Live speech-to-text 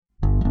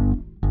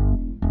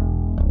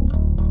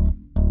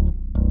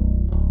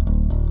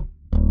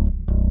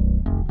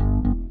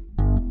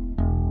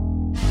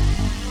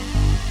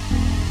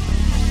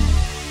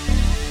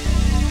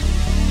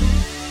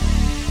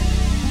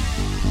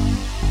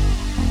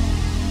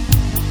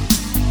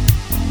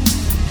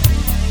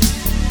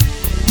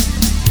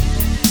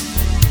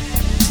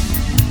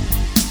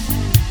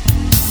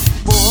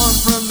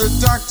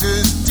the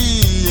doctor's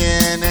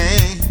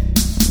DNA.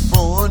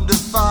 Born to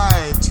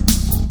fight,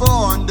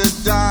 born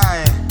to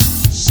die.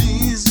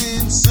 She's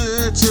in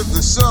search of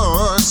the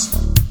source,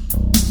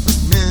 the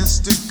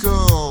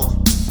mystical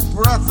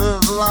breath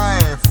of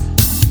life.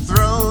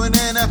 Thrown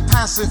in a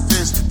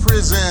pacifist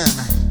prison,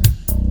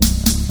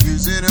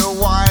 using her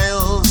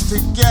wiles to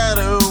get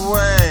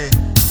away.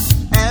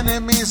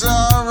 Enemies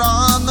are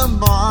on the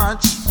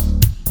march.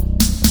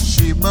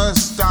 She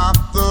must stop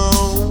the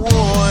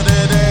war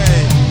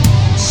today.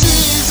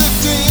 She's a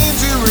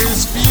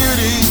dangerous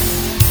beauty,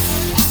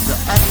 the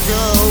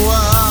echo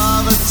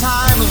of a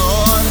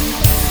timelord.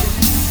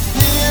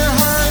 Hear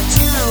her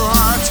two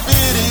hearts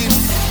beating.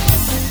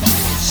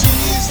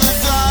 She's the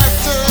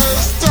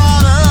doctor's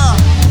daughter.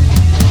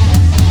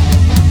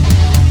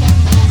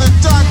 The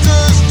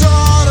doctor's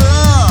daughter.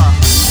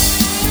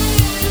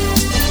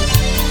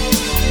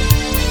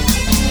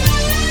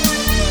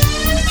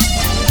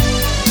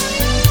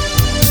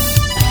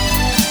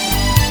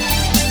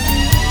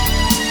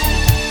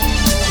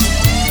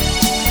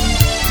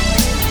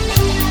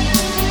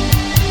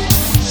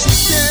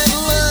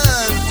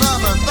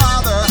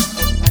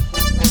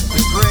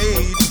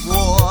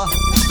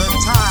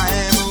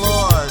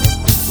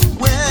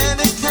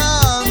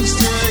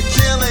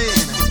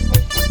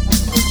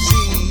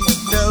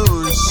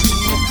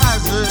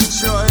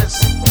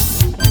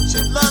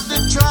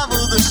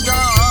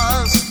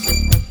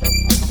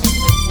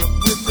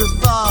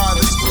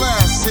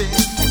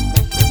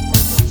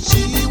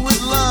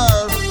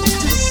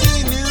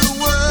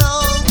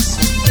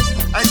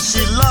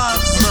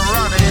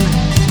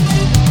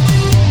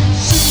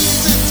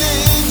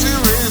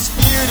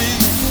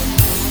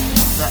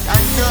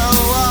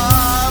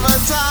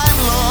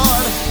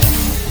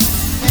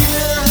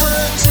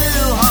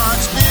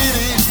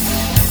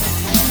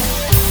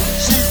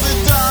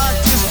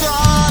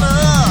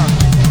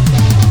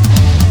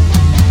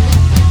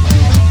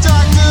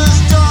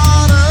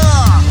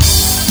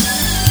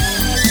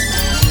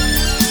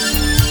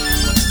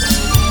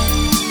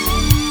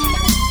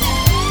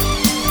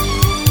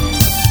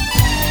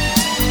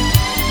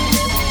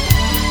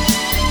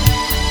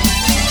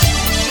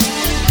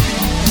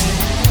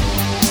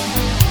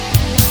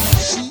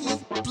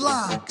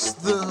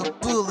 The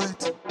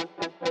bullet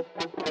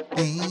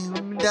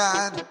aimed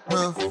at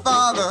her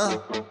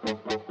father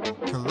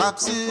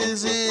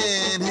collapses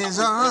in his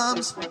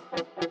arms,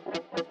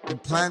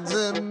 and plans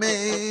are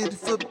made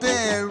for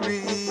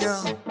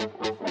burial.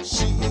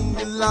 She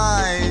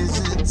lies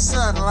in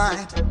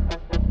sunlight,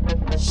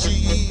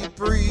 she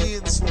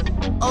breathes,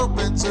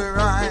 opens her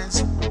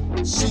eyes.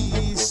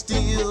 She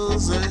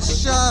steals a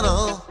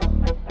shuttle,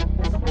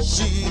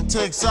 she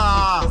takes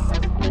off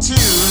to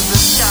the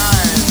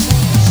skies.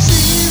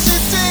 She's a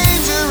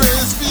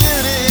dangerous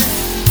beauty,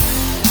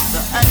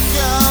 the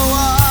echo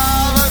of